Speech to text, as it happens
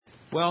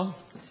Well,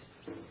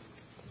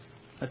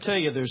 I tell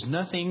you, there's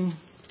nothing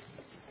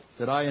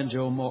that I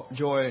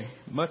enjoy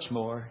much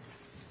more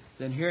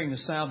than hearing the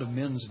sound of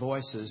men's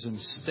voices and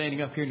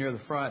standing up here near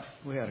the front.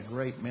 We had a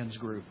great men's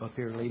group up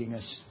here leading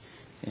us,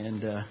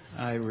 and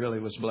I really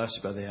was blessed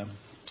by them.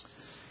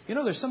 You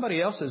know, there's somebody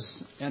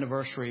else's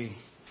anniversary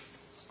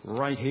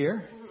right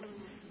here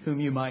whom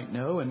you might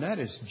know, and that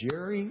is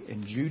Jerry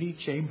and Judy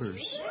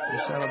Chambers.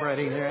 They're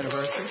celebrating their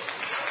anniversary.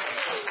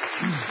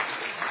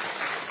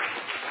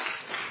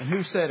 And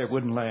who said it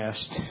wouldn't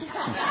last?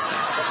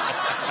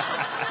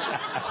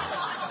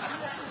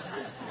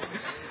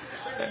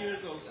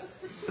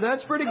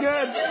 That's pretty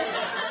good.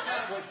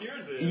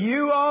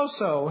 You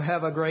also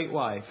have a great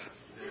wife.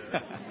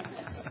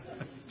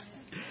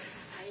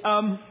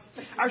 Our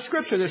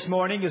scripture this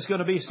morning is going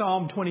to be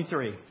Psalm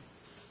 23.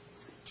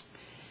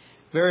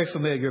 Very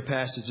familiar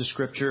passage of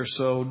scripture,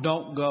 so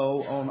don't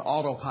go on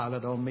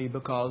autopilot on me,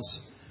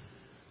 because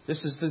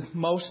this is the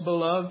most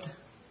beloved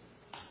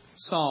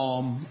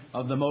psalm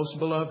of the most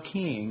beloved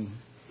king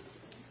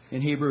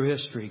in Hebrew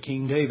history.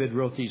 King David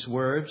wrote these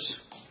words.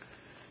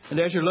 And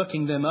as you're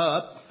looking them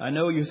up, I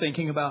know you're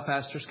thinking about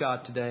Pastor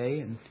Scott today,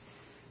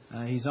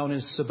 and he's on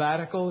his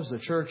sabbatical, as the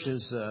church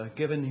has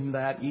given him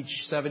that each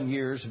 7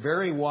 years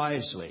very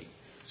wisely.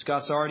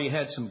 Scott's already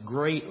had some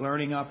great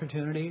learning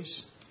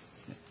opportunities,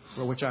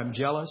 for which I'm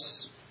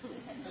jealous.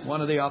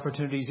 One of the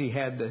opportunities he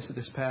had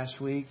this past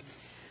week.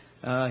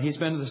 He's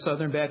been to the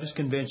Southern Baptist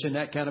Convention.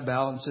 That kind of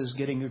balances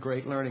getting a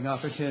great learning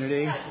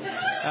opportunity.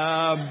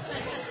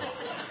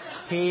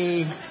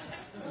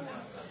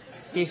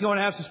 He's going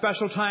to have some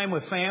special time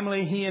with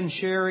family, he and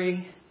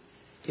Sherry.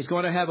 He's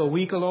going to have a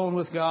week alone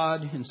with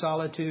God in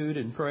solitude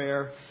and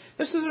prayer.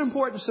 This is an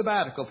important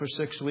sabbatical for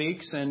 6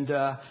 weeks, and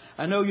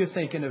I know you're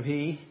thinking of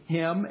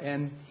him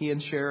and he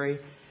and Sherry,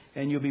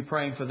 and you'll be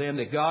praying for them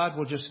that God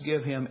will just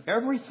give him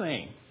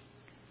everything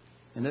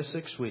in this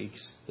 6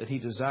 weeks that he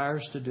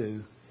desires to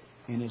do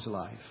in his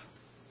life.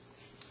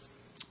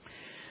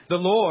 The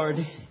Lord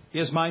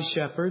is my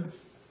shepherd.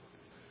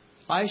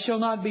 I shall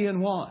not be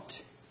in want.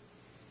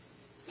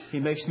 He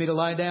makes me to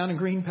lie down in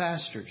green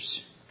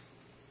pastures.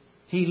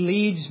 He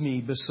leads me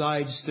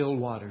beside still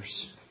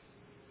waters.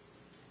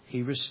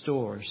 He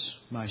restores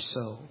my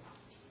soul.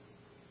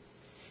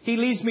 He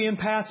leads me in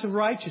paths of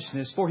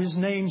righteousness for His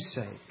name's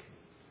sake.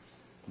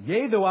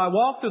 Yea, though I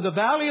walk through the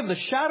valley of the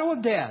shadow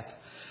of death,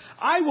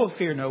 I will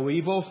fear no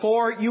evil,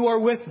 for You are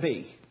with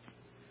me.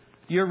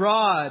 Your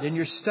rod and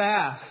Your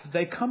staff,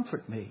 they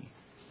comfort me.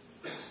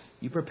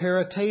 You prepare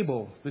a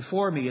table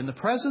before me in the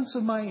presence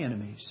of my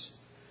enemies.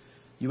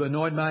 You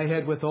anoint my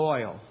head with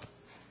oil,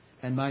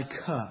 and my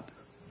cup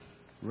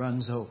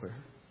runs over.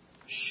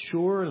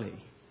 Surely,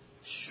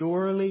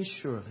 surely,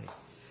 surely,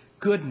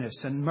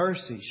 goodness and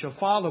mercy shall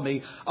follow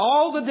me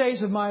all the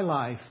days of my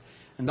life,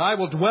 and I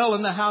will dwell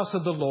in the house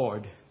of the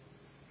Lord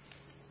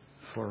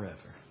forever.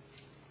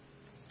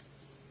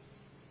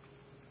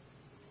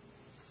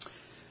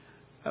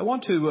 I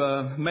want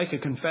to make a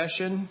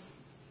confession.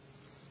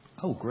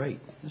 Oh, great.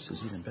 This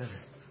is even better.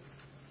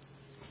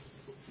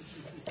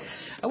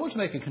 I want to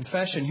make a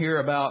confession here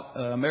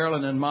about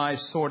Marilyn and my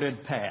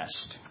sordid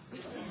past.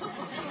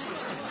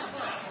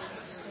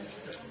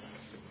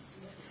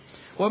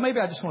 Well, maybe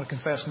I just want to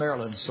confess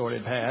Marilyn's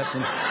sordid past.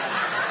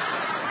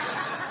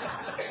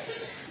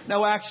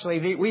 No,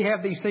 actually, we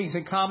have these things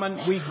in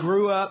common. We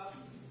grew up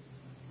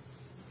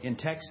in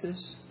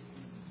Texas,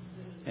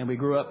 and we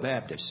grew up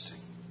Baptist.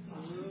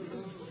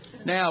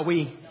 Now,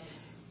 we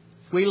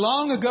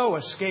long ago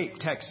escaped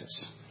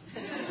Texas.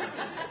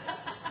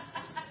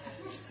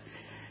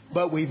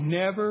 But we've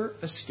never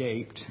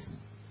escaped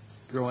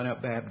growing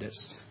up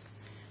Baptist.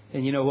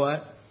 And you know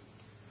what?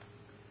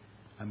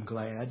 I'm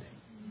glad.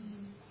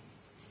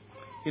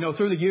 You know,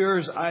 through the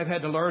years, I've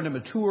had to learn to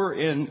mature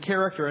in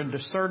character and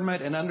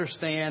discernment and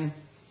understand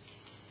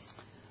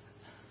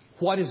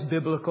what is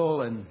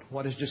biblical and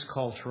what is just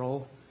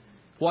cultural,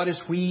 what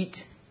is wheat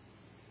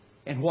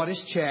and what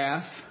is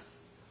chaff.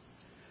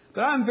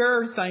 But I'm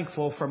very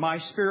thankful for my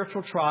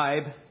spiritual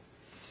tribe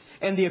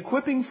and the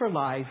equipping for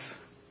life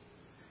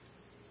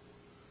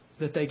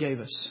that they gave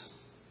us.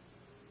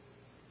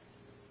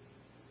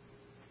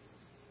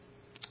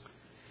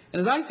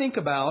 And as I think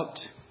about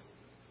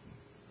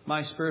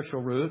my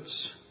spiritual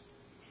roots,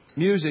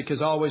 music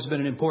has always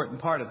been an important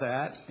part of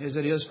that, as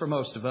it is for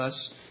most of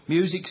us.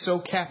 Music so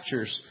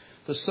captures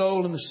the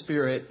soul and the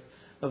spirit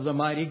of the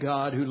mighty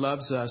God who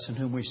loves us and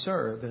whom we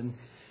serve. And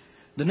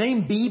the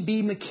name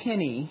B.B.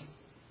 McKinney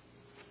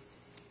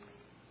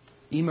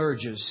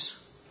emerges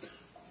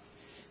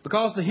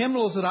because the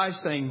hymnals that I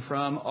sing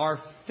from are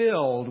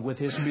filled with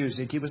his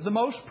music. He was the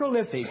most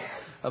prolific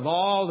of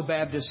all the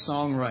Baptist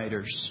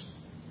songwriters.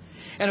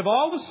 And of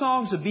all the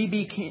songs that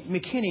B.B.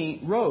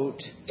 McKinney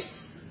wrote,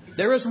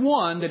 there is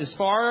one that is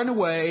far and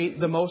away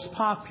the most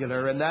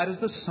popular, and that is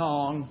the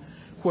song,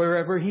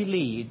 Wherever He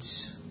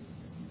Leads,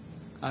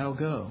 I'll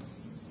Go.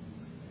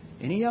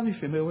 Any of you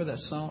familiar with that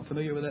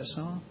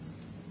song?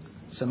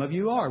 Some of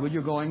you are. Well,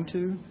 you're going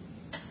to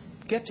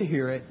get to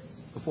hear it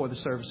before the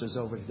service is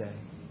over today.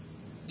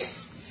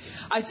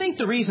 I think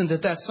the reason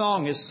that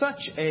song is such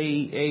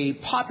a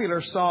popular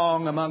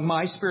song among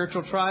my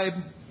spiritual tribe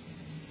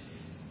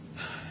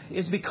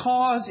is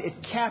because it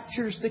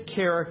captures the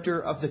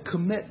character of the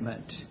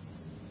commitment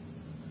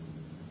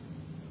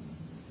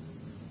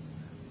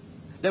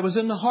that was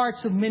in the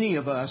hearts of many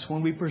of us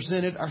when we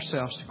presented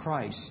ourselves to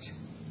Christ.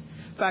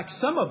 In fact,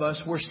 some of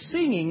us were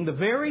singing the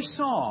very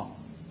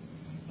song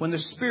when the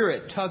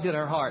Spirit tugged at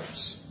our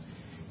hearts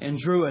and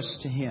drew us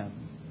to Him.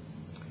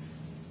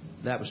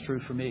 That was true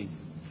for me.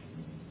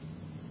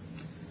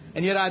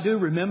 And yet I do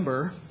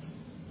remember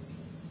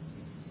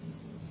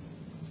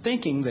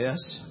thinking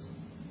this: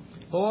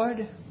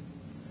 Lord,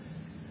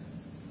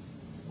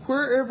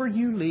 wherever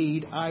You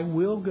lead, I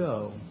will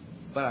go.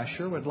 But I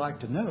sure would like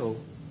to know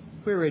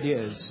where it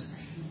is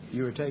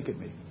You are taking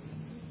me.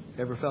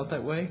 Ever felt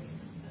that way?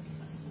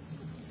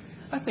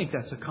 I think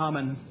that's a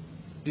common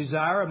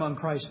desire among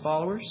Christ's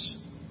followers.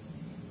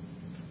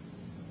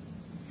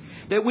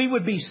 That we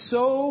would be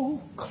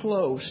so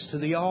close to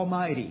the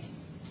Almighty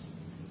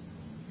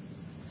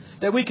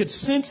that we could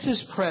sense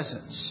His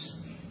presence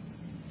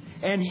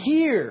and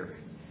hear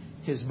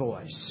His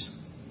voice.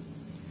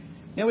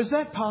 Now, is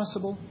that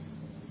possible?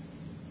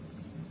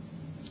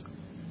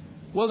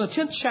 Well, in the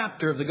 10th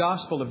chapter of the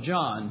Gospel of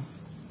John,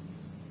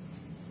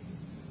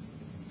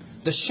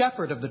 the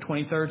shepherd of the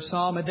 23rd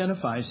Psalm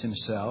identifies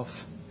himself.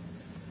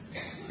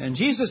 And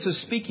Jesus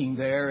is speaking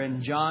there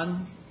in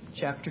John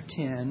chapter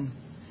 10,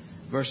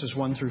 verses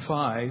 1 through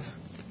 5.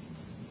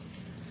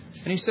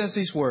 And He says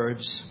these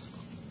words: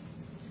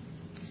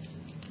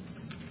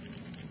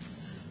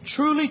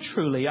 Truly,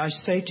 truly, I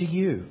say to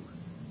you,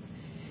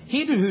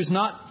 he who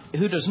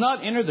does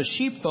not enter the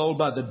sheepfold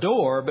by the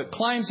door, but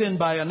climbs in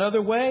by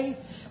another way,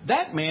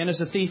 that man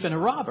is a thief and a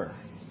robber.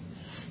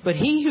 But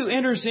he who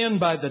enters in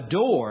by the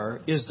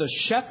door is the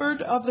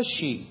shepherd of the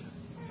sheep.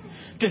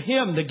 To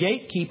him the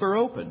gatekeeper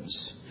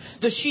opens.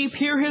 The sheep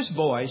hear His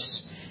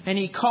voice, and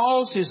He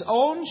calls His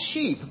own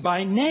sheep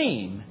by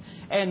name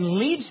and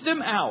leads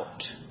them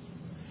out.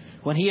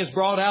 When He has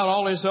brought out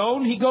all His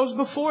own, He goes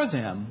before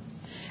them.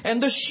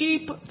 And the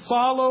sheep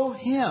follow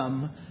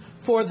Him,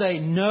 for they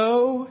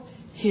know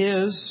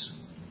His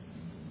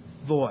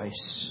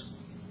voice.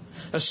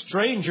 A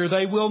stranger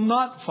they will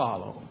not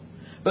follow,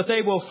 but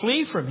they will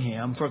flee from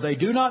him, for they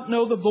do not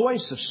know the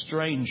voice of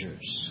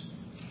strangers.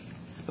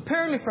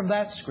 Apparently from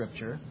that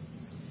scripture,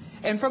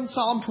 and from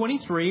Psalm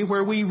 23,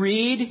 where we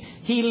read,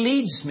 He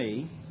leads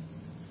me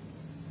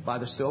by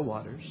the still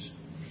waters.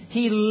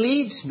 He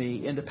leads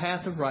me in the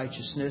path of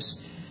righteousness,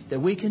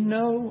 that we can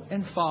know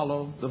and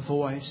follow the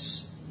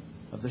voice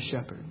of the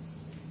shepherd.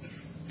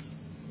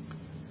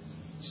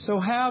 So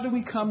how do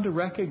we come to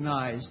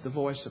recognize the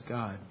voice of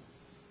God?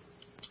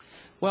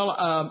 Well,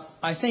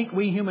 I think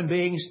we human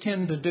beings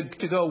tend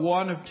to go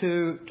one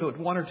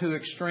or two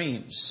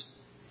extremes.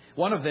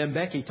 One of them,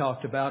 Becky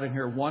talked about in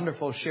her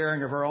wonderful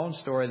sharing of her own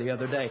story the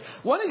other day.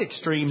 One of the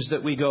extremes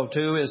that we go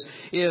to is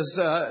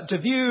to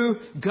view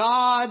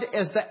God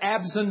as the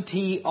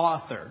absentee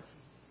author.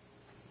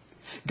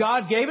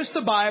 God gave us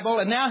the Bible,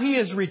 and now He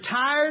is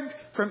retired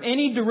from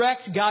any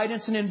direct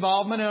guidance and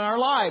involvement in our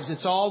lives.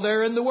 It's all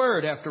there in the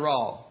Word, after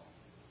all.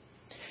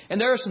 And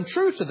there is some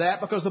truth to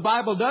that, because the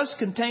Bible does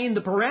contain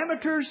the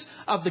parameters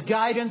of the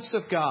guidance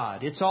of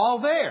God. It's all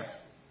there.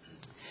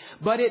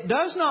 But it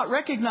does not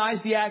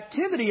recognize the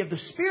activity of the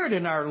Spirit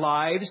in our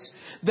lives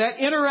that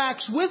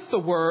interacts with the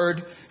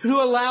Word, who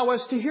allow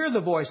us to hear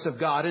the voice of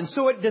God. And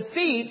so it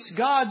defeats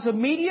God's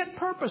immediate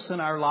purpose in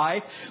our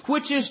life,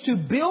 which is to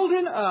build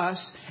in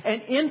us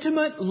an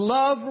intimate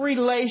love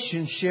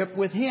relationship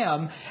with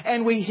Him,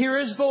 and we hear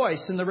His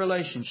voice in the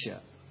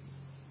relationship.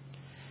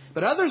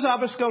 But others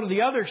of us go to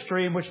the other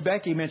extreme, which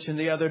Becky mentioned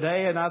the other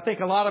day, and I think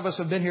a lot of us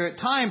have been here at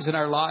times in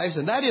our lives,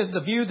 and that is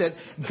the view that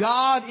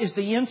God is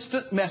the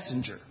instant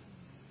messenger.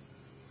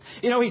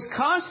 You know, He's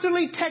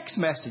constantly text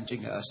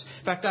messaging us.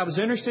 In fact, I was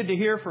interested to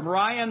hear from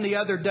Ryan the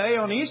other day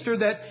on Easter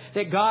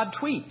that God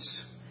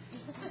tweets.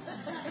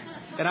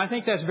 And I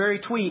think that's very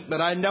tweet, but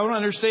I don't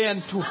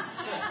understand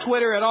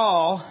Twitter at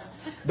all.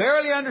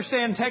 Barely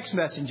understand text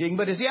messaging,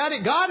 but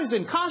God is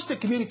in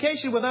constant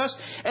communication with us,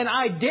 and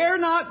I dare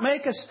not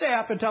make a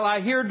step until I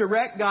hear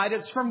direct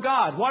guidance from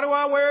God. What do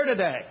I wear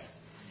today?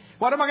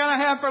 What am I going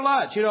to have for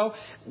lunch? You know,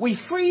 we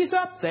freeze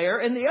up there.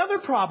 And the other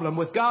problem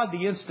with God,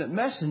 the instant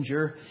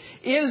messenger,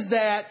 is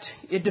that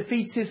it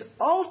defeats His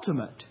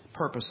ultimate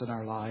purpose in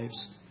our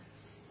lives,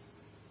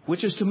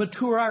 which is to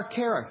mature our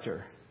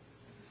character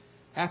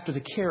after the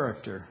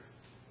character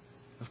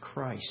of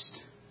Christ.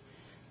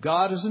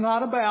 God is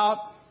not about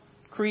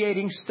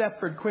creating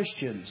Stepford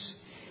Christians.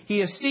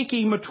 He is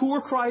seeking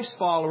mature Christ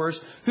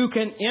followers who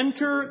can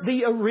enter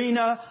the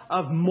arena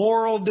of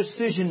moral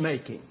decision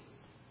making.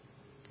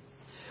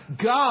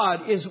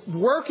 God is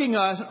working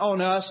on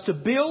us to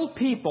build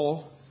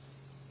people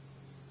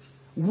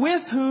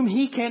with whom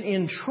He can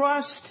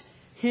entrust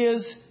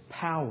His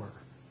power.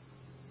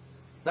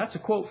 That's a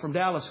quote from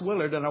Dallas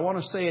Willard, and I want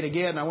to say it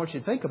again. I want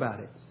you to think about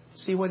it.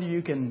 See whether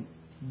you can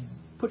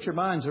put your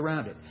minds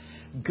around it.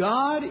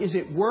 God is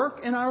at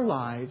work in our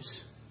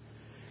lives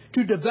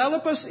to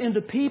develop us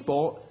into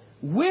people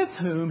with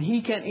whom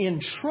He can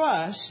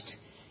entrust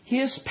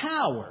His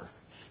power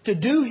to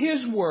do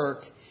His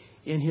work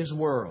in His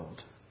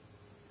world.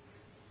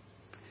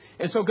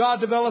 And so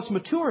God develops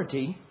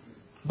maturity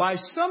by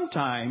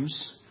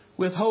sometimes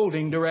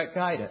withholding direct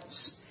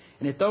guidance.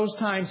 And at those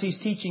times He's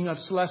teaching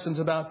us lessons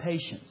about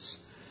patience,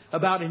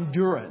 about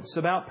endurance,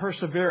 about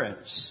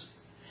perseverance,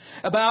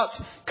 about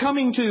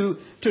coming to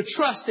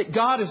trust that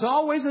God is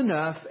always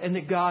enough and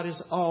that God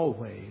is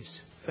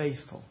always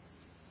faithful.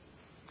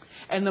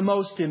 And the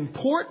most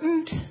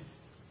important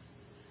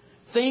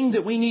thing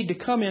that we need to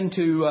come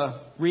into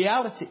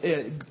reality,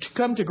 to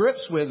come to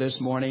grips with this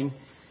morning,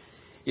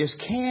 is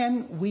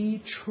can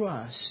we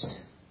trust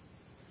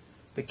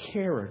the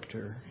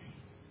character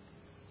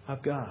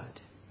of God?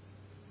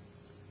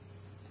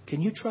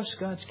 Can you trust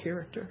God's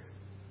character?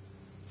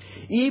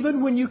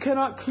 Even when you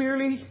cannot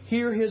clearly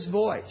hear His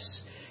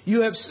voice.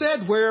 You have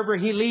said, wherever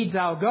He leads,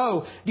 I'll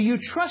go. Do you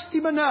trust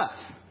Him enough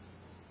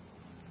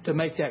to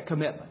make that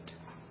commitment?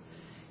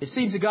 It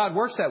seems that God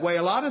works that way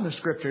a lot in the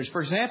Scriptures.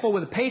 For example,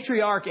 with the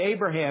patriarch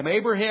Abraham.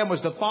 Abraham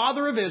was the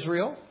father of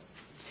Israel.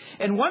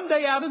 And one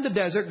day out in the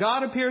desert,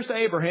 God appears to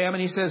Abraham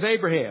and He says,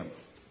 Abraham,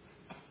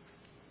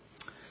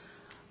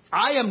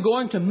 I am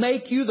going to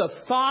make you the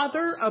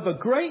father of a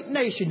great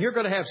nation. You're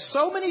going to have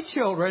so many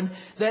children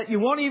that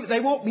they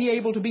won't be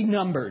able to be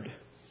numbered.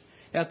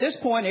 Now, at this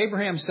point,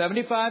 Abraham's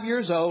 75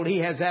 years old. He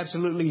has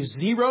absolutely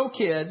 0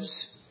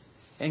 kids.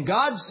 And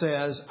God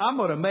says, I'm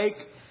going to make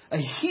a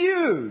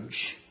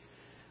huge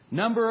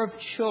number of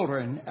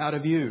children out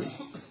of you.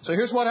 So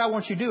here's what I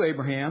want you to do,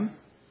 Abraham.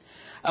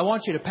 I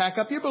want you to pack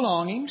up your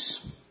belongings.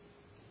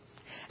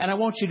 And I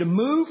want you to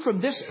move from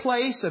this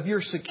place of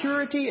your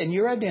security and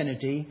your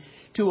identity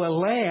to a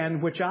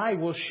land which I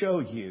will show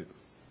you.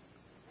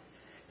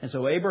 And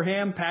so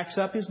Abraham packs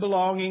up his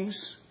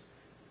belongings,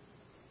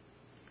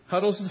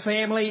 huddles the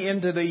family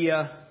into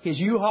his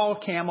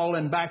U-Haul camel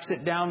and backs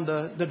it down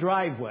the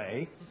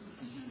driveway.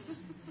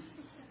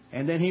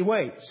 And then he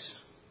waits.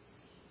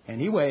 And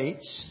he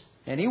waits.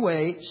 And he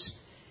waits.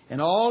 And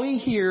all he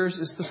hears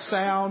is the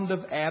sound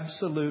of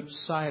absolute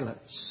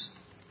silence.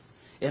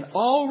 And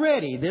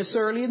already, this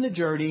early in the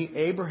journey,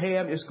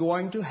 Abraham is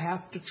going to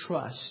have to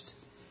trust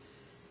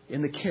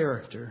in the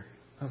character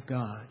of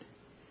God.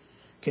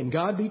 Can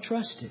God be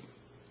trusted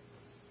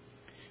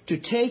to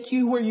take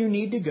you where you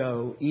need to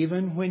go,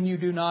 even when you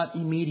do not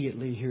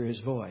immediately hear His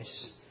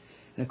voice?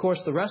 And of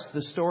course, the rest of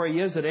the story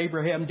is that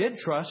Abraham did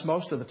trust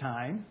most of the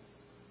time,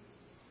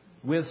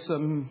 with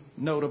some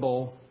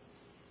notable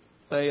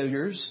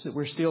failures that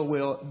we're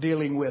still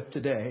dealing with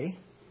today.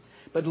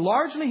 But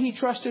largely he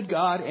trusted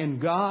God,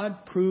 and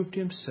God proved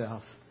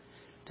Himself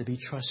to be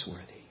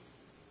trustworthy.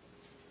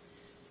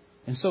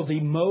 And so the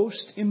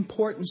most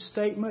important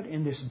statement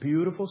in this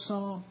beautiful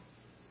psalm,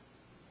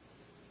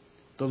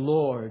 the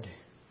Lord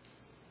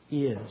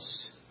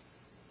is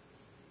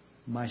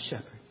my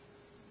shepherd.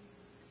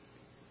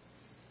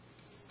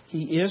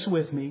 He is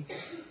with me.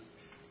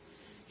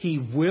 He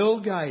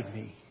will guide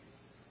me.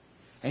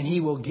 And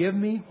He will give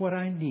me what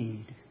I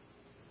need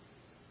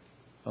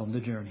on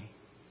the journey.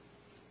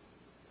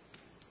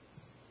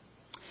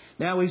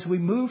 Now, as we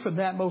move from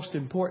that most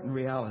important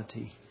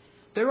reality,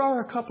 there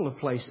are a couple of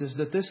places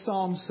that this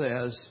psalm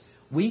says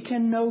we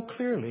can know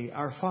clearly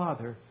our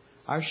Father,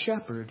 our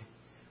shepherd,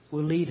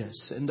 will lead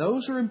us. And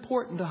those are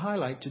important to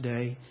highlight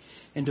today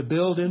and to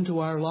build into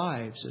our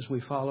lives as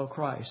we follow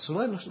Christ. So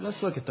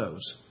let's look at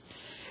those.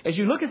 As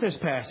you look at this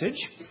passage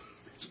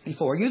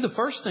before you, the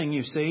first thing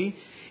you see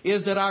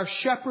is that our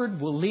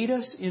shepherd will lead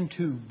us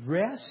into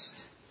rest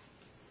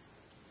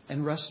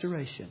and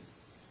restoration.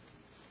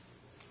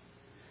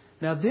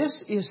 Now,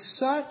 this is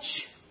such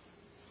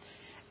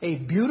a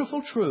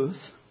beautiful truth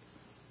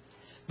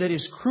that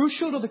is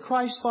crucial to the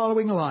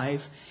Christ-following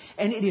life,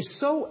 and it is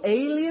so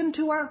alien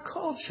to our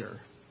culture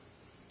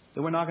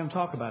that we're not going to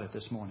talk about it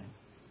this morning.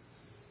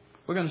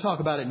 We're going to talk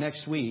about it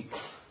next week.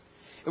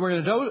 And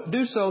we're going to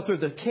do so through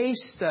the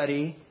case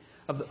study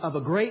of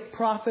a great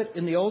prophet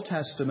in the Old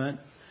Testament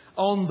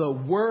on the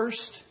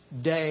worst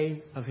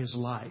day of his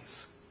life.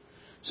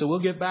 So we'll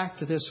get back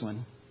to this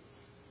one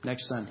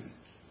next Sunday.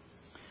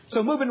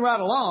 So moving right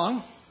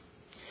along,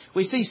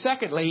 we see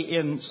secondly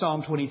in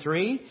Psalm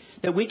 23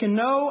 that we can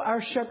know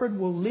our shepherd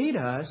will lead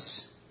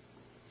us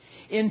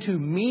into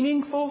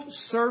meaningful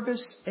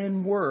service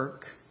and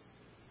work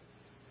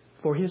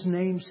for His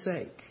name's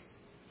sake.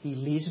 He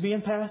leads me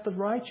in path of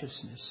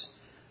righteousness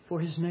for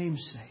His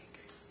name's sake.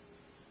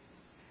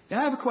 Now,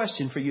 I have a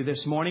question for you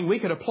this morning. We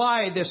could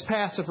apply this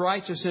path of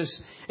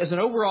righteousness as an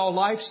overall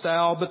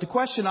lifestyle, but the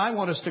question I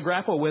want us to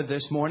grapple with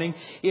this morning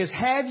is,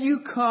 have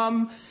you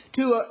come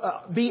to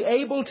be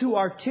able to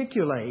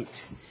articulate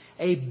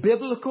a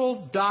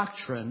biblical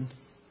doctrine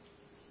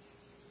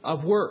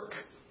of work?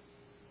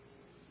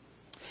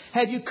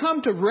 Have you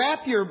come to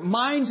wrap your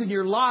minds and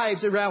your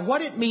lives around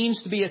what it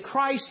means to be a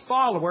Christ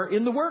follower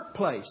in the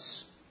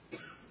workplace?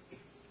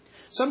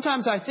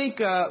 Sometimes I think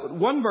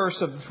one verse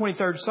of the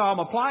 23rd Psalm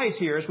applies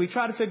here as we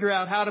try to figure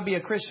out how to be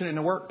a Christian in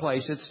the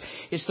workplace.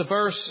 It's the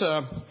verse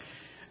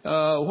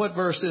What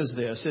verse is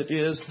this? It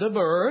is the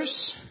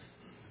verse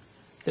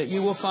that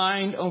you will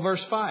find on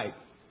verse 5.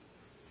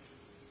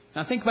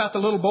 Now think about the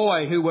little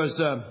boy who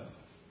was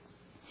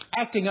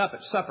acting up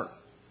at supper.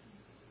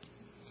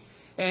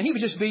 And he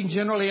was just being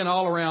generally in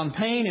all around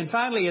pain. And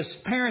finally his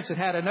parents had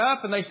had enough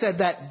and they said,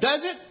 "That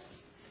does it.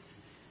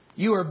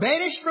 You are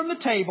banished from the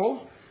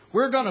table.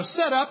 We're going to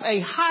set up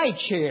a high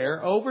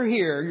chair over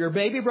here, your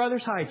baby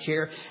brother's high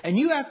chair, and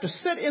you have to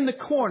sit in the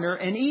corner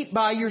and eat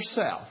by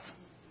yourself,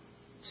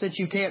 since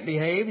you can't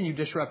behave and you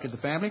disrupted the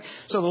family."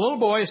 So the little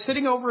boy is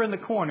sitting over in the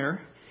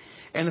corner,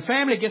 and the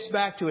family gets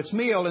back to its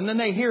meal, and then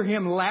they hear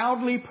him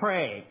loudly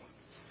pray,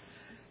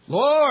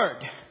 "Lord,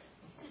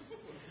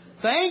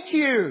 thank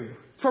you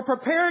for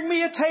preparing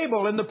me a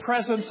table in the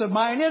presence of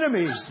mine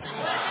enemies."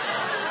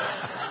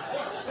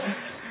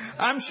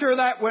 I'm sure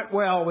that went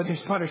well with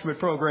his punishment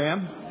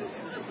program.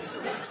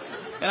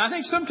 And I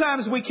think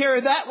sometimes we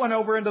carry that one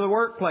over into the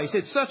workplace.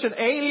 It's such an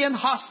alien,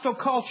 hostile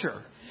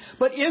culture.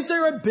 But is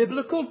there a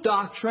biblical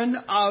doctrine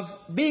of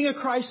being a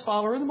Christ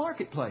follower in the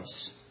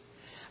marketplace?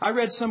 I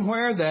read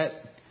somewhere that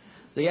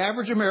the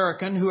average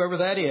American, whoever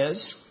that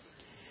is,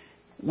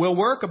 will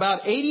work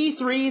about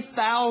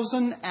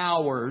 83,000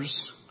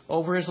 hours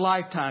over his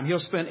lifetime. He'll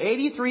spend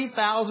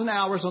 83,000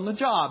 hours on the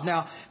job.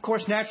 Now, of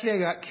course, naturally I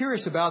got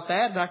curious about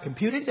that and I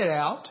computed it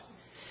out.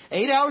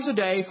 8 hours a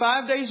day,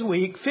 5 days a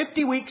week,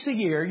 50 weeks a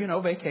year,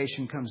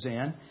 vacation comes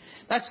in.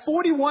 That's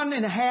 41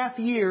 and a half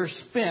years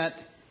spent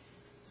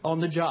on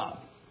the job.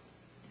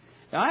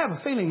 Now, I have a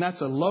feeling that's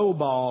a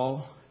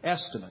lowball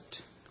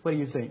estimate. What do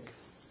you think?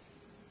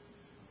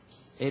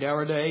 8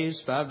 hour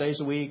days, 5 days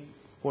a week,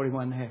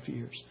 41 and a half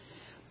years.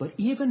 But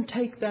even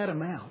take that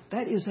amount.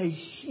 That is a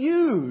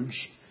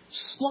huge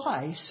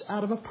slice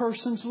out of a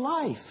person's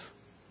life.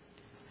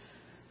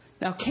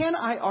 Now, can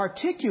I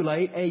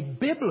articulate a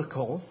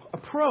biblical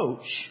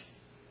approach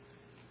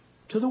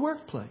to the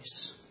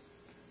workplace?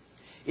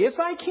 If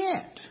I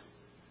can't,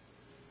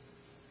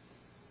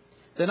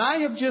 then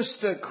I have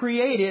just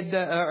created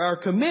or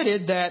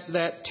committed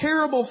that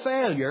terrible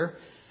failure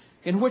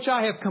in which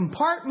I have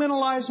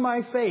compartmentalized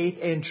my faith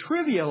and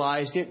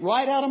trivialized it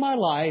right out of my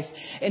life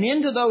and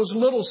into those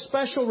little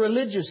special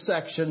religious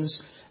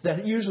sections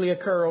that usually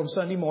occur on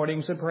Sunday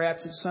mornings and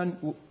perhaps it's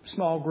some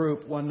small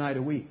group one night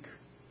a week.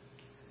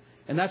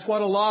 And that's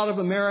what a lot of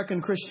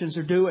American Christians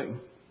are doing.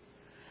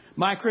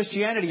 My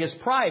Christianity is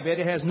private.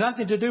 It has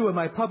nothing to do with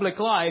my public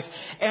life.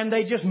 And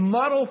they just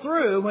muddle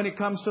through when it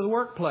comes to the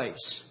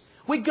workplace.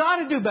 We got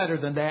to do better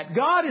than that.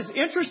 God is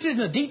interested in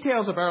the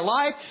details of our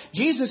life.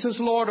 Jesus is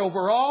Lord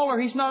over all, or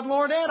He's not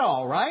Lord at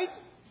all, right?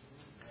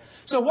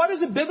 So what is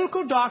the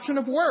biblical doctrine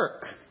of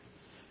work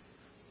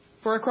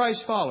for a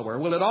Christ follower?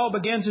 Well, it all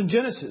begins in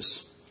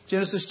Genesis.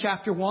 Genesis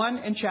chapter 1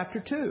 and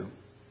chapter 2.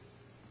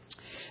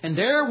 And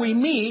there we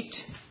meet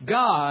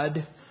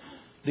God,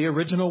 the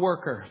original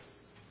worker.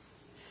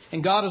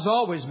 And God has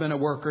always been a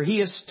worker.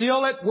 He is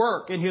still at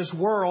work in His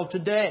world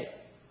today.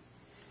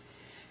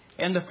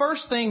 And the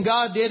first thing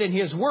God did in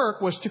His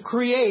work was to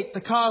create the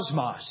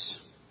cosmos.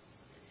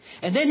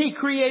 And then He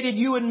created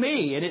you and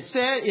me. And it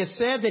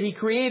said that He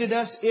created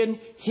us in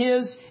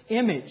His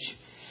image.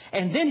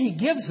 And then He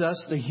gives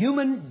us the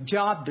human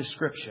job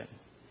description.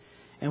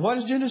 And what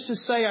does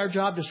Genesis say our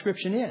job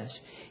description is?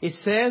 It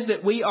says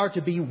that we are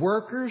to be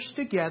workers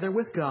together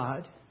with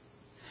God,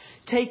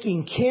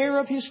 taking care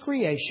of His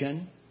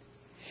creation,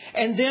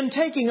 and then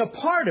taking a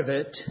part of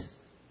it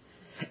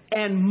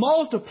and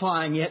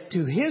multiplying it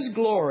to His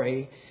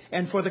glory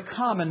and for the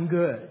common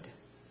good.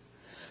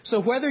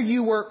 So whether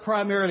you work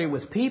primarily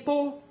with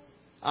people,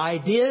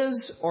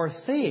 ideas, or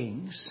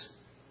things,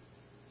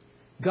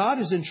 God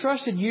has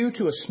entrusted you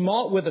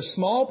with a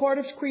small part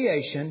of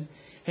creation,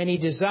 and He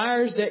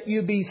desires that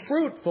you be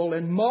fruitful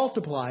and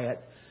multiply it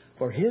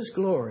for His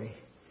glory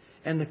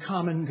and the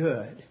common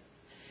good.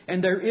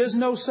 And there is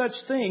no such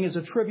thing as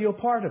a trivial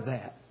part of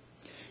that.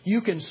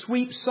 You can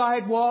sweep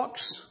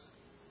sidewalks.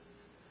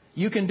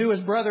 You can do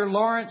as Brother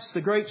Lawrence,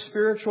 the great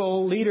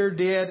spiritual leader,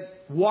 did,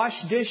 wash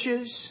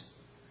dishes,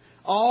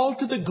 all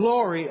to the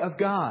glory of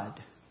God.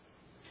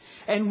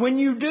 And when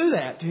you do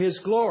that to His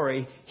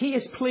glory, He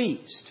is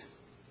pleased.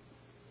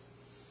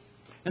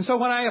 And so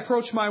when I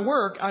approach my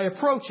work, I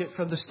approach it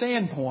from the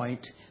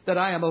standpoint that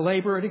I am a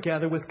laborer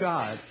together with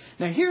God.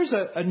 Now here's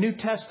a New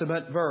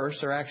Testament verse,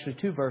 or actually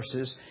two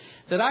verses,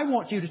 that I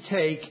want you to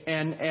take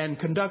and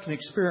conduct an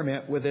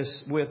experiment with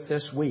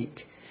this week.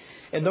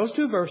 And those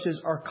two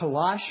verses are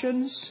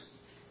Colossians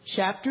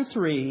chapter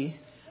 3,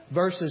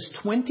 verses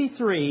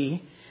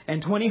 23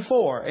 and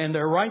 24. And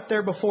they're right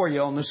there before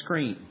you on the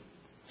screen.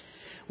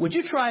 Would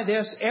you try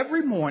this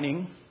every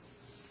morning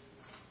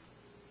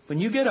when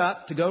you get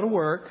up to go to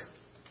work?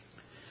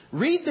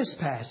 Read this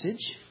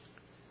passage,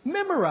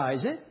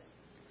 memorize it,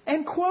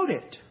 and quote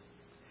it.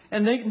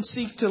 And then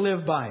seek to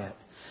live by it.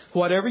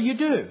 Whatever you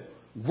do,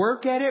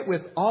 work at it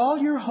with all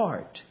your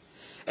heart,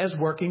 as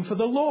working for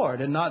the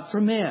Lord and not for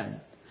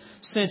men,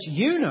 since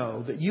you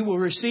know that you will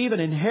receive an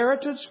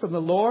inheritance from the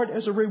Lord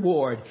as a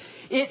reward.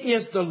 It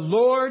is the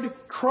Lord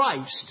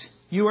Christ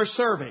you are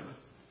serving.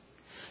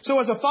 So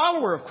as a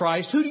follower of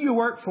Christ, who do you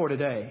work for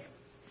today?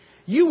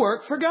 You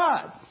work for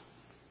God.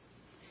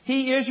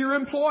 He is your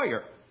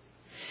employer.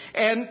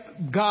 And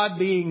God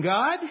being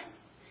God,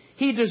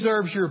 He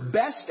deserves your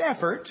best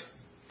effort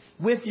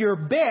with your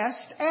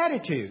best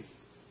attitude.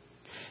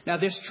 Now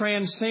this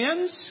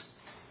transcends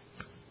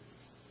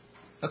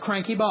a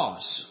cranky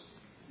boss,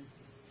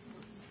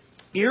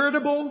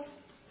 irritable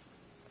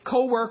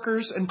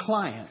co-workers and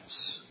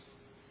clients,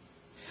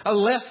 a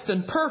less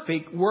than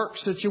perfect work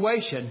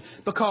situation,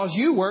 because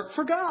you work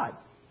for God.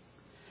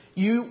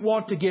 You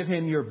want to give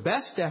Him your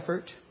best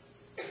effort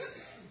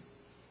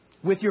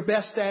with your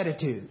best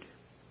attitude.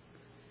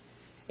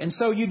 And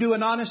so you do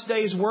an honest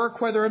day's work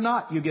whether or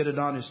not you get an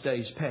honest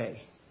day's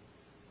pay.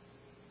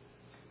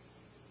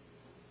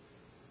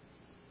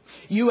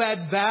 You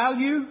add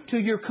value to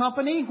your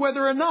company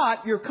whether or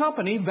not your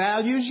company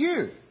values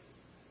you.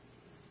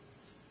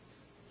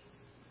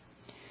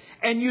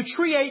 And you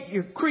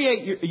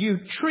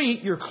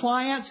treat your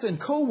clients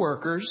and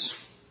co-workers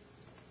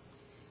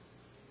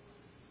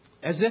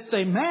as if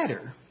they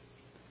matter,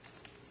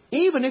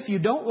 even if you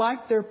don't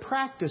like their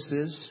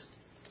practices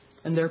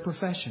and their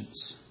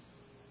professions.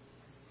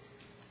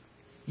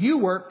 You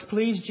work to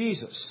please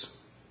Jesus.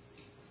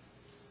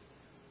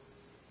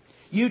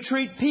 You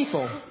treat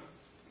people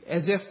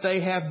as if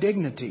they have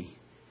dignity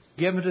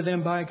given to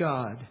them by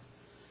God,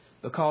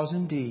 because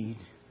indeed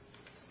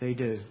they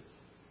do.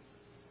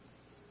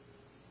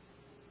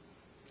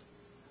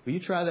 Will you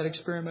try that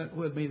experiment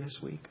with me this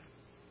week?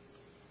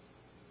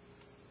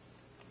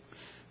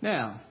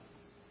 Now,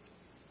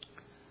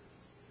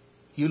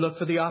 you look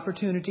for the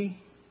opportunity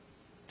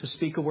to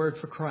speak a word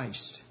for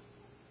Christ.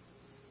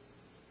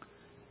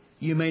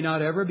 You may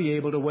not ever be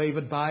able to wave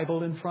a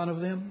Bible in front of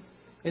them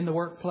in the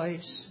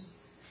workplace,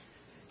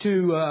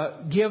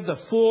 to give the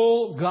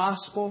full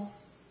gospel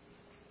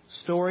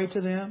story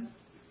to them,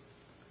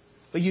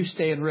 but you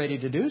stand ready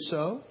to do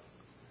so.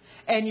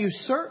 And you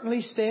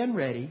certainly stand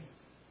ready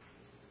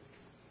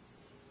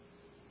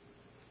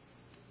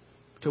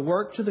to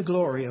work to the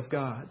glory of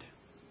God.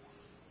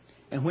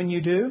 And when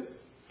you do,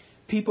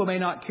 people may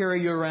not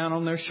carry you around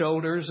on their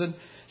shoulders and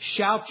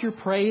shout your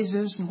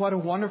praises and what a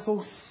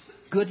wonderful,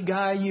 good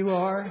guy you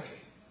are.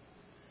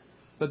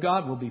 But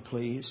God will be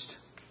pleased.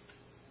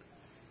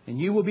 And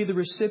you will be the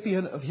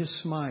recipient of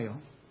His smile.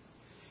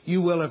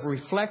 You will have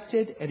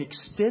reflected and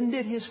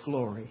extended His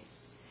glory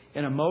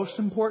in a most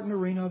important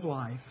arena of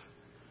life,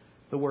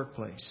 the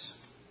workplace.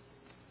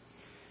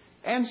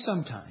 And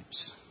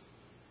sometimes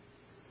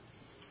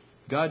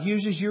God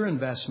uses your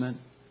investment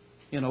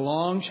in a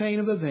long chain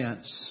of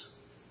events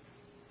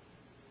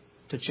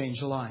to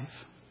change a life.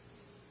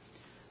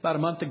 About a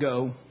month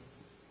ago,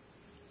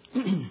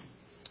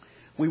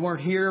 we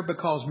weren't here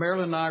because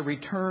Marilyn and I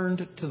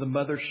returned to the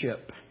mothership.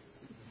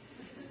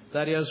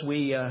 That is,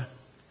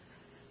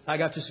 I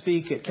got to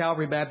speak at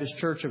Calvary Baptist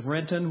Church of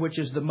Renton, which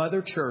is the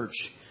mother church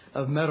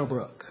of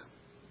Meadowbrook.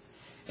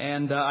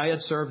 And I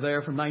had served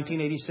there from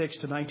 1986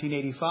 to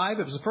 1985.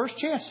 It was the first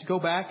chance to go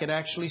back and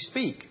actually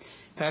speak.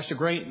 Pastor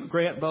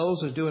Grant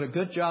Bowles was doing a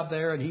good job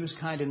there, and he was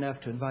kind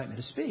enough to invite me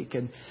to speak.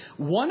 And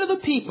one of the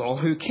people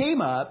who came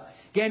up,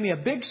 gave me a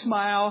big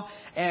smile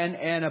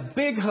and a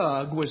big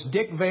hug, was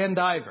Dick Van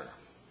Diver.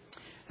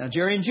 Now,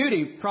 Jerry and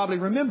Judy probably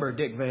remember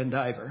Dick Van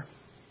Diver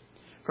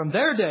from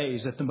their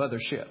days at the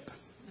mothership.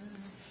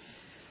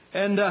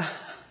 And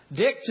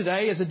Dick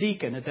today is a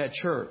deacon at that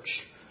church.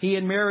 He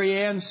and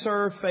Mary Ann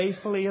serve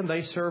faithfully, and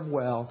they serve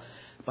well.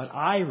 But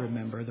I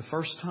remember the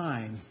first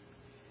time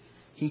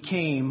he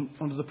came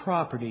onto the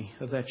property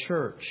of that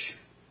church.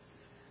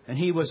 And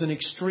he was an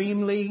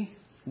extremely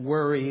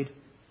worried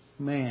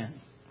man.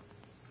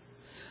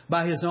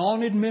 By his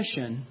own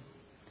admission,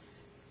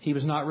 he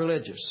was not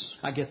religious.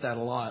 I get that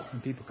a lot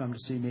when people come to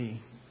see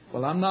me.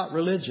 Well, I'm not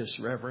religious,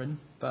 Reverend,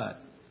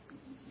 but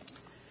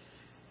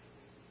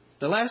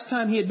the last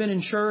time he had been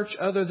in church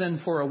other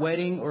than for a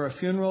wedding or a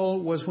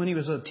funeral was when he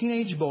was a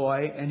teenage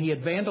boy, and he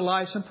had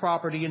vandalized some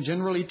property and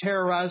generally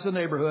terrorized the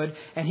neighborhood,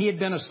 and he had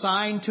been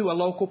assigned to a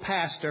local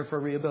pastor for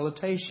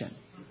rehabilitation.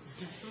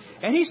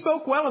 And he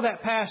spoke well of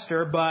that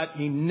pastor, but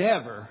he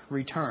never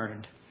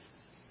returned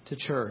to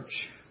church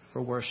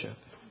for worship.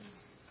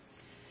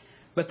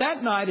 But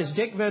that night, as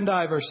Dick Van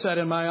Diver sat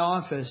in my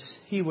office,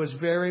 he was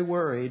very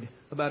worried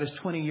about his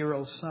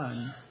 20-year-old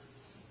son.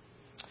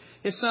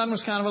 His son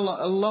was kind of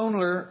a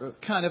loner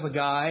kind of a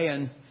guy,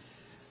 and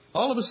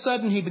all of a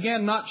sudden he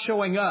began not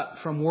showing up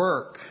from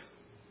work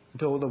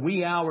until the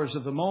wee hours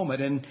of the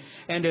moment.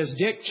 And as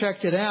Dick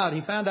checked it out,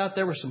 he found out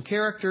there were some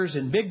characters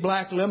in big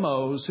black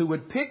limos who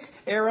would pick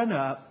Aaron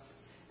up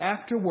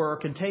after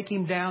work and take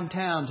him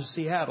downtown to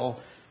Seattle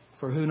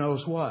for who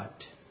knows what.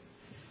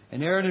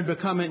 And Aaron had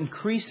become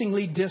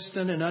increasingly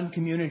distant and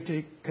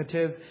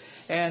uncommunicative,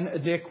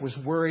 and Dick was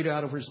worried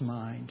out of his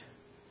mind.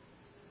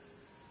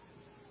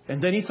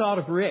 And then he thought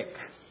of Rick,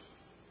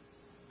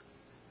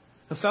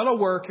 a fellow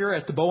worker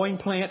at the Boeing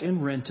plant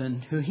in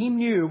Renton, who he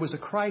knew was a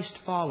Christ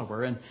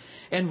follower.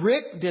 And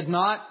Rick did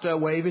not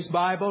wave his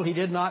Bible. He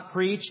did not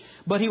preach.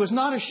 But he was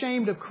not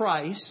ashamed of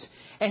Christ.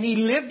 And he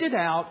lived it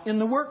out in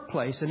the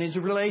workplace and his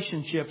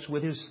relationships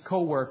with his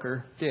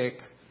co-worker, Dick.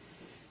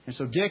 And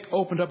so Dick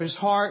opened up his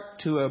heart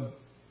to a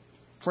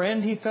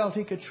friend he felt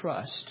he could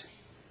trust.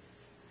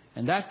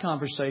 And that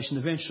conversation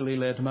eventually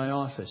led to my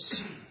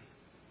office.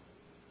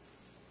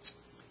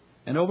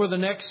 And over the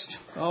next,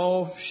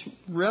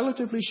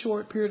 relatively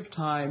short period of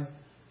time,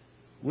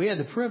 we had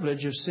the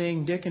privilege of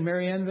seeing Dick and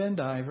Mary Ann Van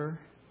Diver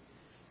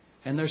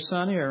and their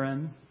son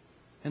Aaron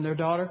and their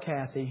daughter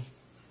Kathy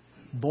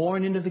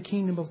born into the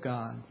kingdom of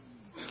God,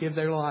 give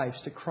their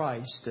lives to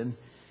Christ. And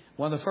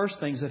one of the first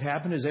things that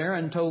happened is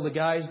Aaron told the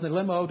guys in the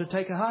limo to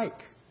take a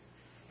hike.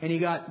 And he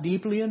got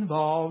deeply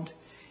involved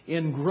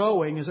in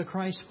growing as a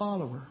Christ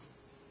follower.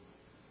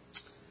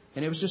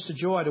 And it was just a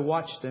joy to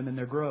watch them in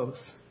their growth.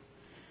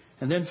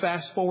 And then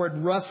fast forward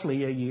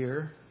roughly a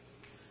year,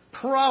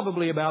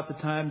 probably about the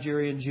time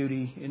Jerry and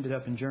Judy ended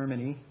up in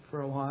Germany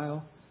for a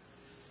while,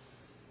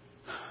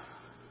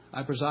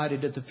 I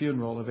presided at the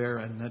funeral of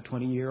Aaron, that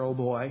 20-year-old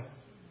boy,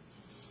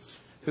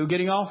 who,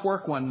 getting off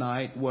work one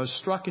night, was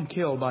struck and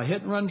killed by a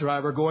hit-and-run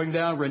driver going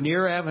down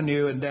Rainier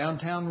Avenue in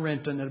downtown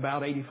Renton at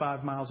about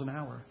 85 miles an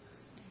hour.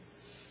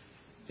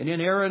 And in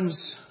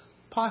Aaron's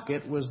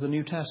pocket was the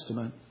New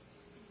Testament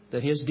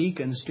that his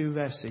deacon, Stu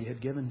Vesey,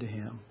 had given to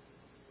him.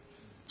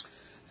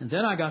 And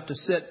then I got to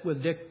sit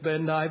with Dick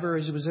Van Diver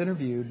as he was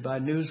interviewed by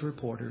news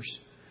reporters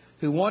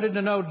who wanted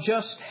to know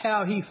just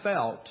how he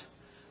felt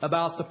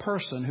about the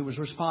person who was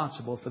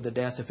responsible for the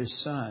death of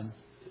his son.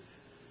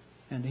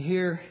 And to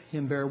hear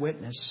him bear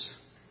witness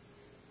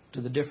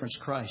to the difference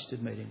Christ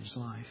had made in his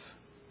life.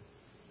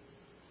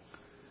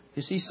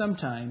 You see,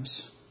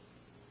 sometimes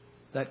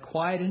that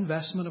quiet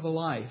investment of a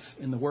life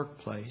in the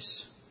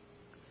workplace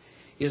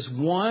is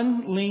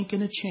one link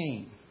in a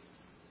chain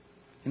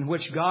in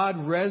which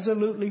God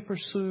resolutely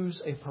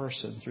pursues a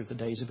person through the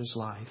days of his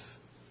life.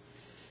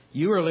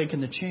 You are a link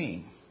in the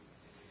chain.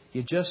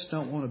 You just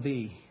don't want to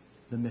be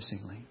the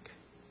missing link.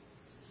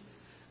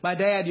 My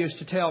dad used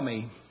to tell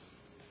me,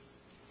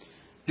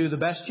 do the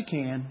best you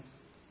can,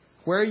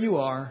 where you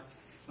are,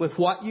 with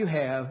what you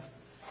have,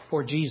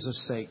 for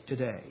Jesus' sake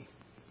today.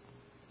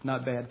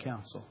 Not bad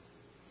counsel.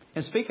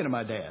 And speaking of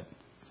my dad,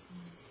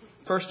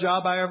 first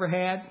job I ever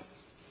had,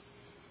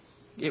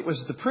 it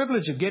was the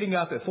privilege of getting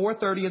up at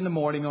 4:30 in the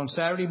morning on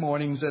Saturday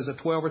mornings as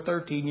a 12 or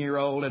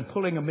 13-year-old and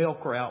pulling a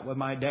milk route with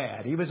my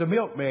dad. He was a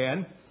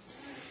milkman.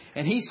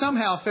 And he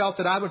somehow felt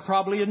that I would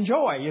probably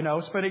enjoy,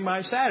 spending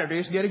my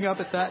Saturdays getting up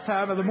at that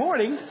time of the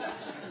morning.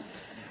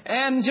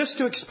 And just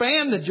to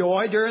expand the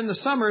joy, during the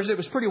summers, it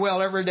was pretty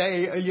well every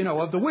day,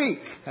 of the week.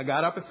 I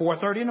got up at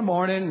 4:30 in the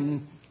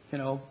morning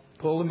and,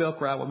 pulled the milk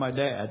route with my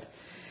dad.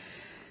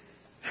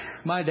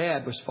 My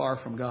dad was far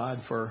from God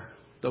for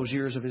those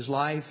years of his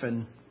life,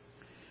 and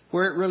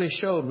where it really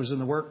showed was in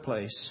the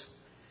workplace.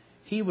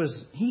 He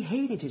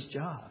hated his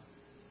job.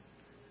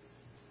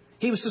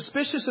 He was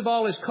suspicious of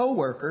all his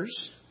co-workers.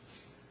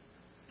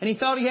 And he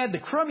thought he had the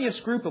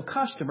crummiest group of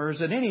customers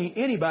that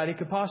anybody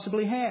could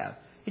possibly have.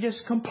 He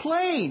just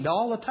complained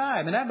all the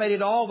time. And that made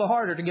it all the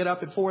harder to get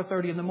up at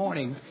 4:30 in the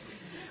morning.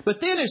 But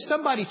then, as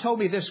somebody told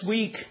me this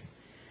week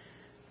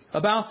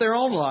about their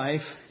own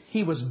life,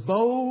 he was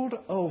bowled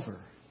over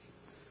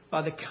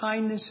by the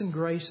kindness and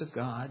grace of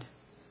God.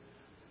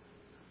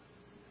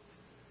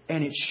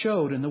 And it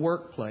showed in the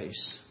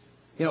workplace.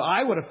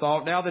 I would have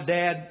thought now that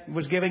Dad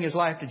was giving his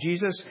life to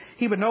Jesus,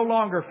 he would no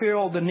longer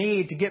feel the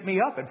need to get me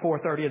up at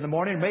 4:30 in the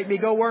morning and make me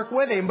go work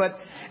with him. But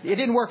it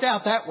didn't work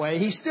out that way.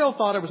 He still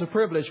thought it was a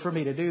privilege for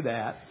me to do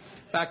that.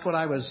 Back when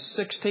I was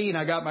 16,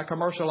 I got my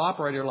commercial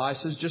operator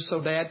license just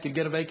so Dad could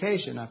get a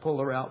vacation. I pulled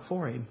the route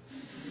for him.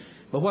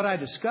 But what I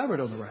discovered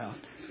on the route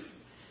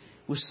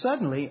was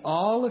suddenly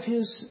all of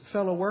his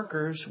fellow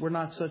workers were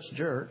not such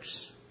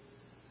jerks.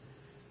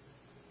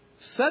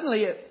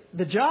 Suddenly,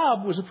 the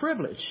job was a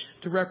privilege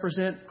to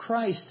represent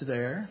Christ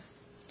there.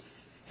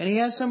 And he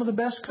had some of the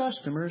best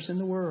customers in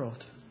the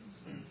world.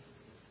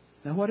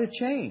 Now, what had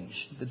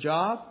changed? The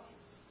job,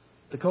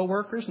 the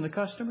co-workers, and the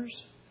customers?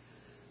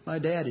 My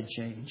dad had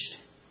changed.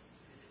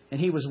 And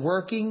he was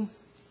working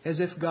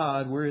as if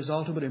God were his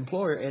ultimate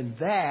employer. And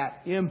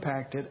that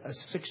impacted a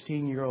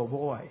 16-year-old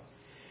boy.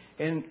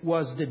 And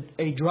was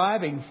a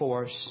driving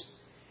force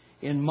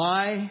in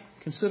my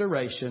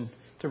consideration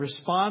to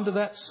respond to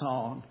that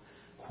song,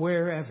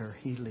 wherever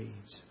he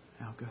leads,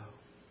 I'll go.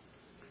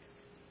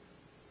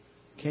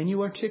 Can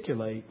you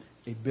articulate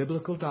a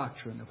biblical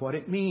doctrine of what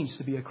it means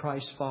to be a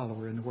Christ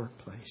follower in the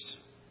workplace?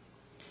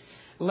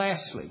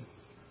 Lastly,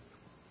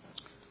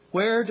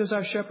 where does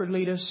our shepherd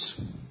lead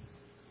us?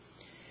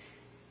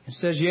 It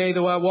says, yea,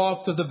 though I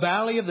walk through the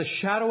valley of the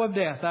shadow of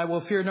death, I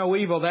will fear no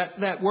evil.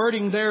 That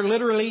wording there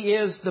literally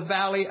is the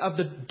valley of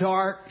the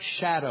dark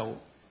shadow.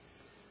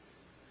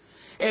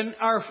 And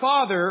our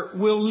Father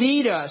will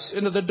lead us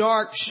into the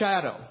dark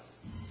shadow.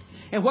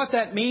 And what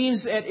that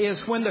means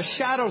is when the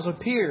shadows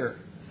appear,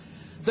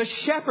 the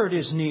shepherd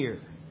is near.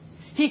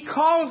 He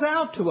calls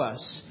out to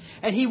us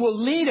and He will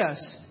lead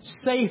us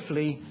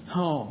safely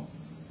home.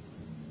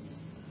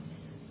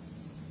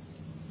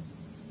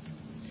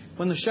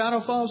 When the shadow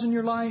falls in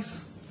your life,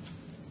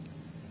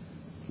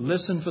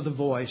 Listen for the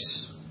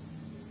voice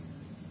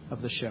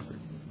of the shepherd.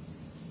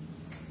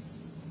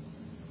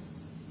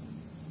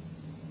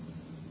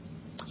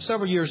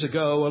 Several years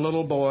ago, a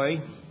little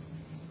boy,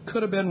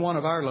 could have been one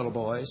of our little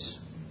boys,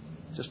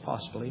 just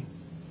possibly,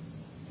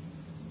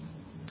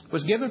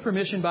 was given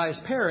permission by his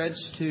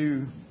parents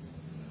to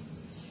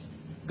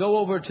go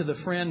over to the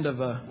friend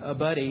of a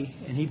buddy,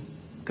 and he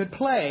could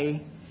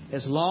play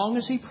as long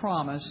as he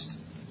promised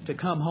to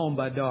come home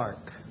by dark.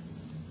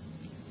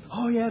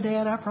 Oh, yeah,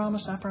 Dad, I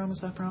promise.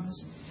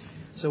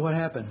 So what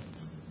happened?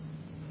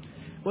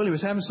 Well, he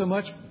was having so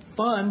much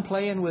fun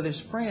playing with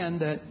his friend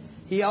that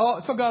he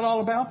forgot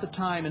all about the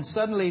time, and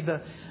suddenly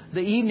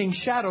the evening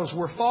shadows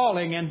were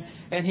falling,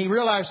 and he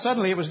realized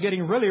suddenly it was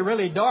getting really,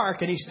 really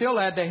dark, and he still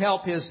had to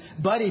help his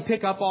buddy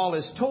pick up all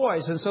his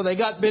toys. And so they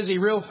got busy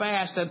real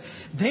fast. And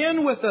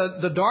then with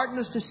the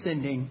darkness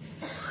descending,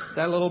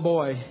 that little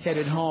boy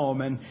headed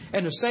home. And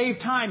to save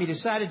time, he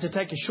decided to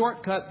take a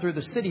shortcut through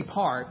the city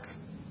park,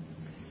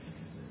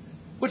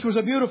 which was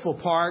a beautiful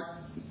park,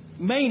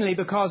 mainly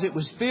because it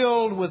was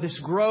filled with this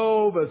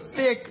grove of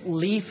thick,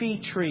 leafy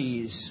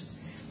trees,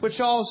 which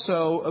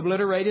also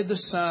obliterated the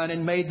sun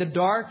and made the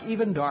dark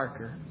even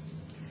darker.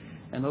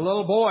 And the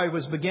little boy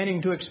was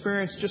beginning to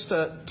experience just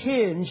a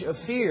tinge of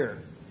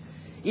fear,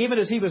 even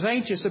as he was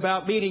anxious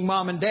about meeting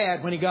Mom and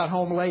Dad when he got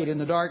home late in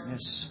the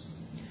darkness.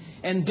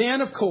 And then,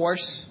 of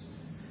course,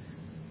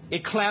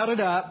 it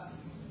clouded up,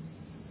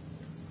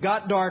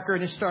 got darker,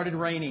 and it started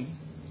raining.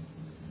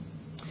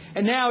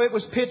 And now it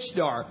was pitch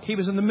dark. He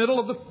was in the middle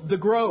of the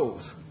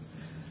grove.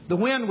 The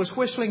wind was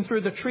whistling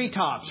through the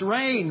treetops.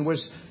 Rain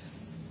was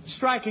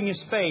striking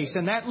his face.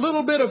 And that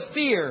little bit of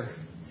fear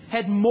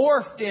had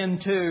morphed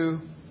into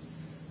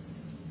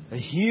a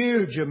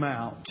huge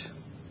amount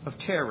of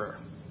terror.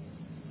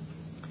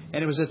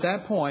 And it was at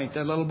that point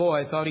that little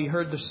boy thought he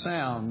heard the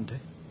sound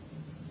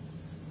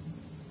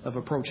of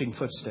approaching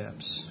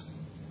footsteps.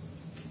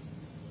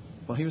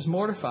 Well, he was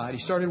mortified. He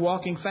started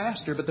walking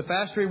faster, but the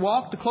faster he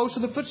walked, the closer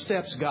the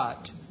footsteps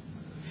got.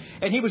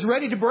 And he was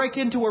ready to break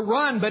into a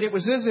run, but it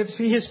was as if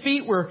his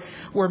feet were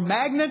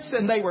magnets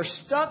and they were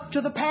stuck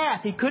to the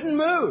path. He couldn't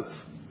move.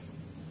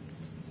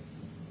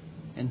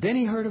 And then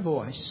he heard a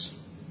voice.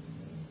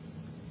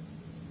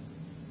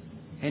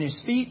 And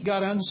his feet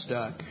got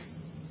unstuck.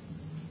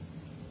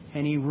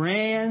 And he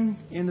ran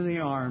into the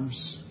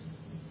arms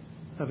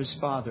of his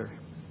father.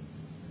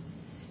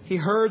 He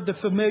heard the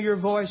familiar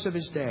voice of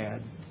his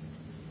dad.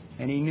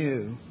 And he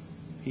knew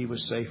he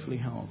was safely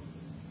home.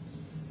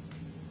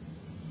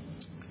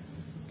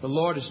 The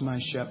Lord is my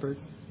shepherd.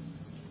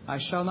 I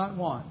shall not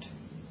want.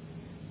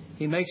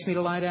 He makes me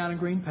to lie down in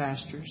green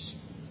pastures.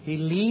 He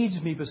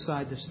leads me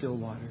beside the still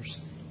waters.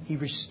 He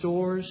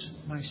restores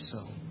my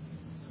soul.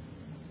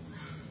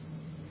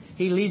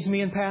 He leads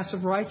me in paths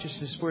of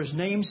righteousness for His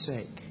name's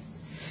sake.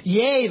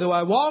 Yea, though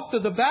I walk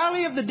through the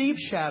valley of the deep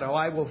shadow,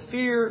 I will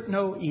fear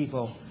no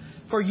evil.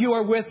 For You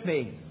are with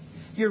me.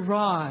 Your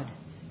rod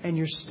and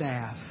Your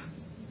staff,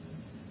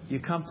 You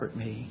comfort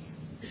me.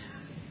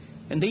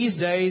 And these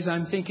days,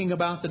 I'm thinking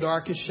about the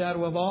darkest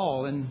shadow of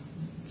all. And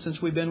since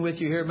we've been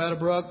with you here at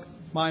Meadowbrook,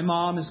 my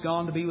mom has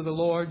gone to be with the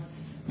Lord.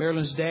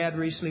 Marilyn's dad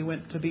recently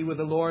went to be with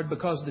the Lord.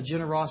 Because of the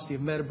generosity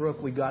of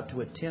Meadowbrook, we got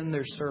to attend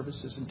their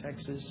services in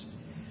Texas.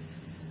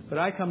 But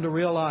I come to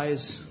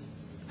realize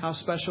how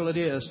special it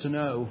is to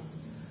know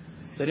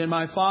that in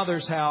my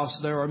Father's house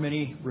there are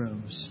many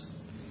rooms.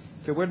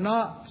 If it were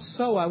not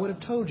so, I would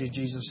have told you,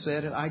 Jesus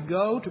said, I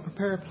go to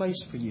prepare a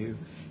place for you.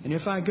 And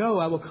if I go,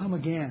 I will come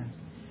again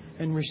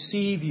and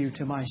receive you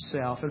to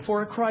myself. And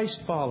for a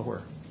Christ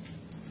follower,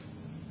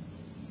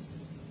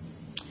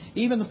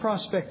 even the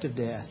prospect of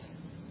death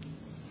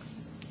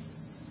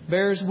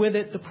bears with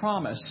it the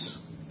promise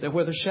that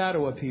where the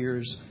shadow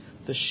appears,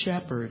 the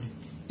shepherd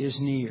is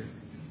near.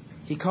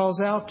 He calls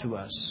out to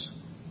us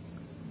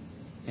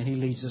and He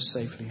leads us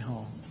safely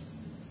home.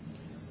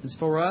 And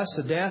for us,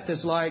 a death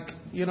is like,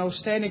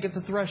 standing at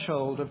the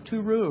threshold of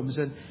two rooms.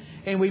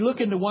 And we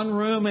look into one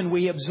room and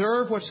we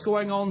observe what's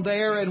going on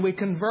there and we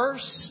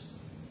converse.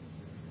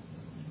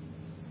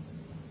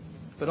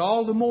 But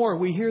all the more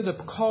we hear the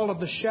call of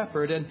the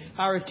shepherd and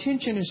our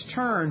attention is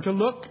turned to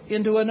look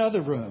into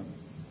another room.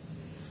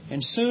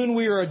 And soon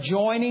we are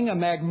joining a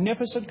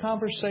magnificent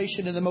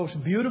conversation in the most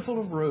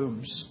beautiful of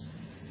rooms.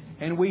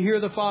 And we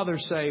hear the Father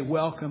say,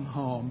 welcome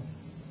home.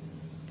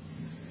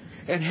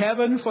 And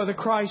heaven for the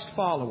Christ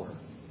follower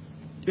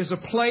is a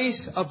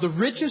place of the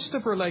richest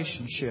of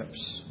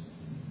relationships,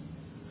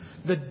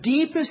 the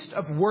deepest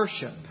of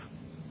worship.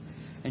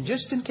 And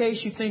just in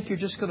case you think you're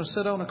just going to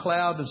sit on a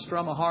cloud and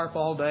strum a harp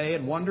all day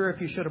and wonder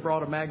if you should have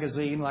brought a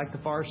magazine like the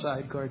Far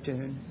Side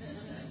cartoon,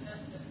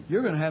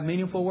 you're going to have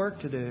meaningful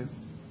work to do.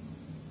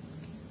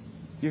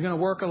 You're going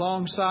to work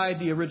alongside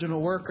the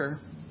original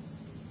worker.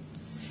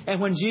 And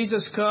when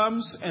Jesus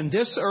comes and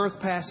this earth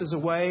passes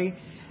away,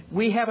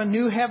 we have a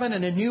new heaven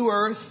and a new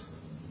earth.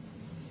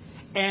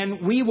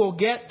 And we will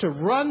get to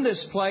run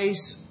this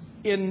place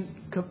in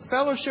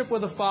fellowship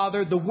with the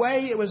Father the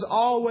way it was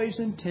always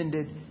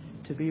intended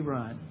to be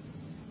run.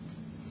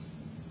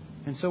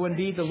 And so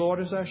indeed the Lord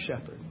is our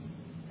shepherd.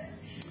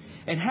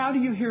 And how do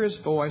you hear His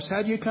voice?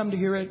 How do you come to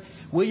hear it?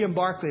 William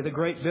Barclay, the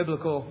great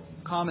biblical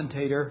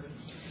commentator,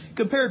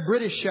 compared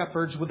British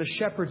shepherds with the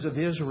shepherds of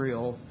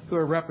Israel who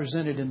are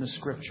represented in the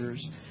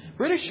Scriptures.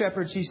 British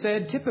shepherds, he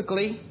said,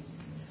 typically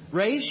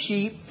raise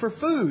sheep for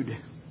food.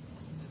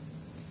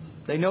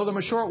 They know them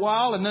a short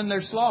while and then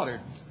they're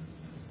slaughtered.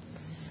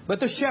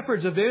 But the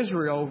shepherds of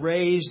Israel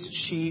raised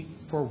sheep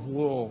for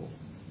wool.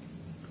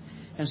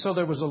 And so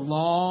there was a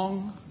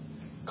long,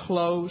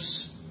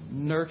 close,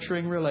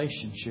 nurturing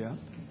relationship.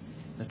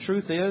 The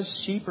truth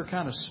is, sheep are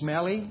kind of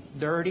smelly,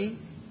 dirty,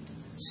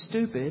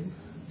 stupid,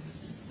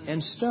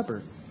 and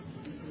stubborn.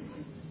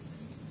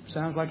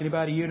 Sounds like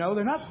anybody you know?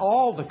 They're not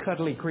all the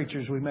cuddly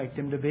creatures we make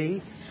them to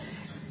be.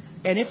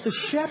 And if the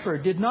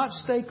shepherd did not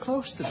stay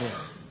close to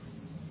them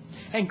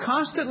and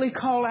constantly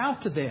call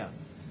out to them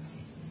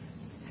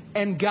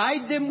and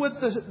guide them with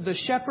the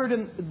shepherd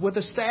and with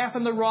the staff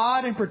and the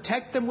rod and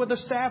protect them with the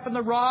staff and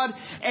the rod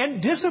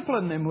and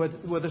discipline them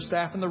with the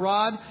staff and the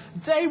rod,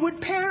 they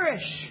would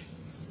perish.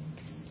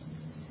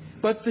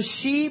 But the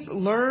sheep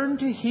learn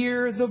to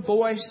hear the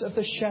voice of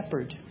the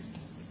shepherd.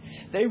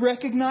 They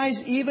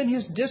recognize even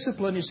His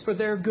discipline is for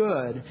their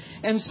good.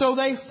 And so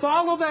they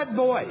follow that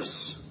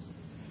voice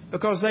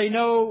because they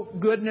know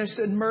goodness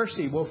and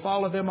mercy will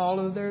follow them all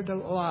of their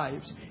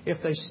lives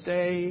if they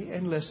stay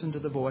and listen to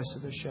the voice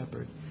of the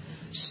shepherd.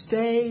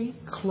 Stay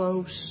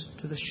close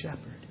to the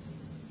shepherd.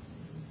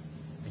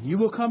 And you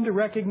will come to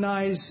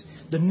recognize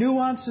the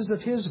nuances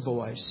of His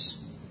voice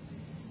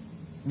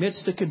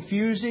amidst the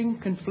confusing,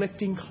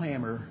 conflicting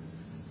clamor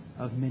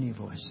of many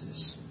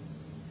voices.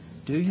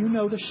 Do you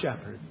know the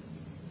shepherd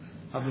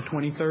of the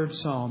 23rd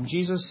Psalm?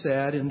 Jesus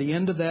said in the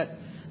end of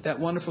that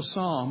wonderful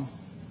psalm,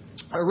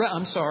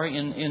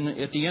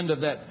 at the end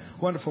of that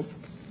wonderful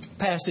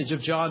passage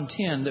of John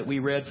 10 that we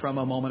read from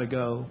a moment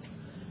ago,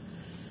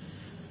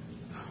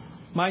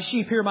 my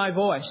sheep hear my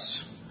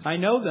voice. I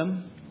know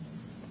them,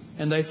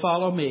 and they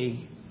follow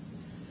me.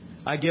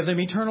 I give them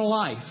eternal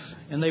life,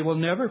 and they will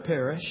never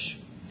perish.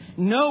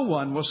 No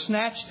one will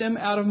snatch them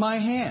out of my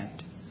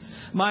hand.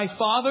 My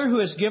Father who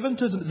has given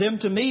them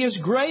to me is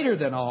greater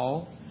than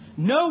all.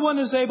 No one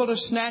is able to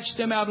snatch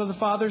them out of the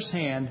Father's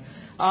hand.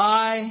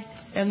 I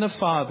and the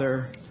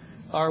Father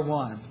are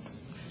one.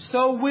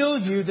 So will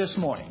you this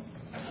morning?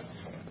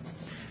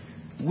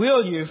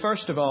 Will you,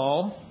 first of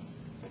all,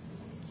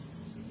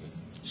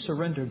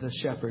 surrender to the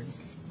shepherd?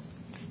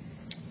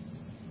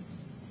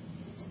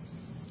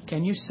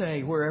 Can you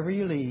say, wherever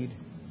you lead,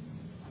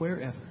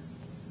 wherever,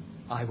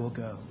 I will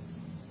go?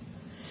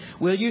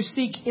 Will you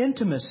seek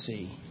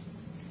intimacy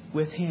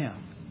with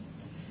Him?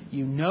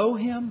 You know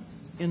Him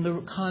in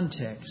the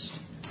context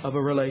of a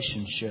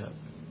relationship.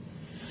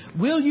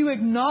 Will you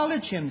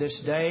acknowledge Him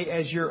this day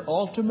as your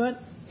ultimate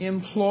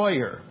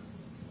employer?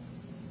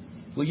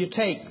 Will you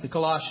take the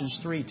Colossians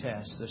 3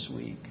 test this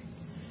week?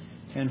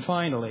 And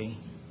finally,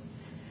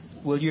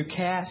 will you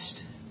cast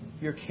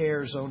your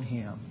cares on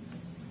Him?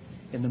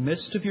 In the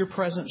midst of your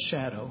present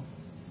shadow,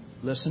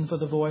 listen for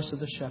the voice of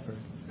the shepherd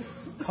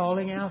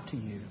calling out to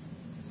you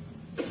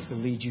to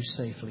lead you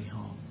safely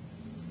home.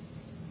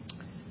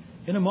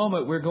 In a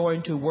moment, we're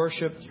going to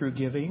worship through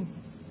giving.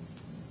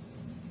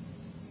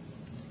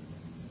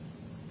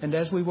 And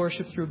as we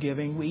worship through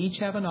giving, we each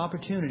have an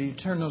opportunity to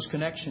turn those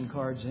connection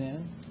cards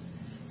in.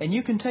 And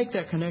you can take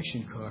that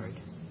connection card.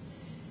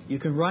 You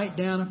can write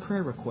down a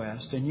prayer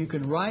request, and you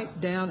can write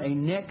down a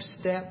next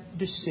step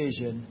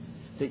decision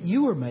that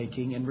you are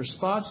making in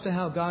response to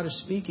how God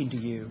is speaking to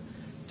you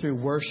through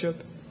worship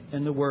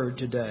and the Word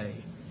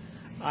today.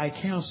 I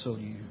counsel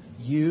you,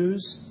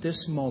 use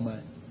this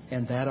moment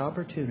and that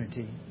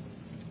opportunity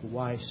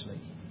wisely.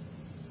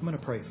 I'm going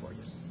to pray for you.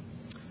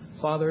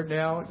 Father,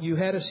 now you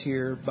had us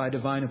here by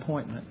divine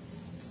appointment,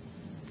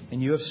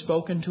 and you have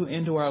spoken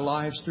into our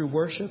lives through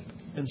worship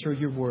and through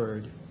your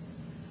Word.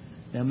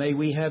 Now may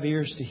we have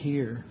ears to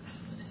hear,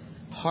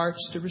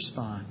 hearts to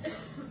respond.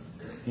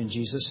 In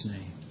Jesus'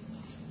 name,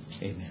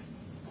 amen.